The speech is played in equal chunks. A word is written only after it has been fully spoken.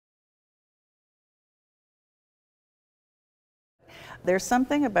There's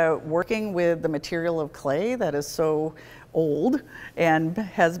something about working with the material of clay that is so old and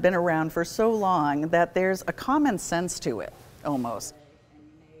has been around for so long that there's a common sense to it, almost.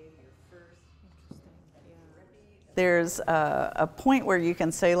 There's a point where you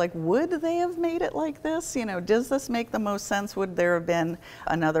can say, like, would they have made it like this? You know, does this make the most sense? Would there have been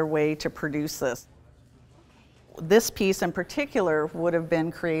another way to produce this? This piece in particular would have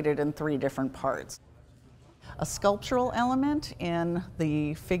been created in 3 different parts. A sculptural element in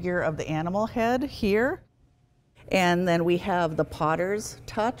the figure of the animal head here. And then we have the potter's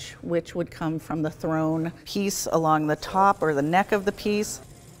touch, which would come from the thrown piece along the top or the neck of the piece.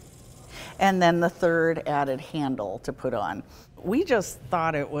 And then the 3rd added handle to put on. We just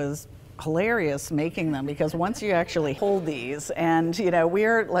thought it was hilarious making them, because once you actually hold these, and you know,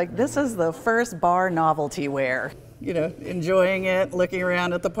 we're like, this is the first bar novelty wear. You know, enjoying it, looking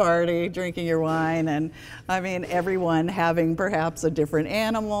around at the party, drinking your wine, and I mean, everyone having perhaps a different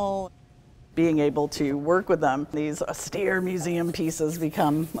animal, being able to work with them. These austere museum pieces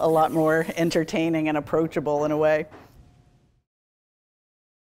become a lot more entertaining and approachable in a way.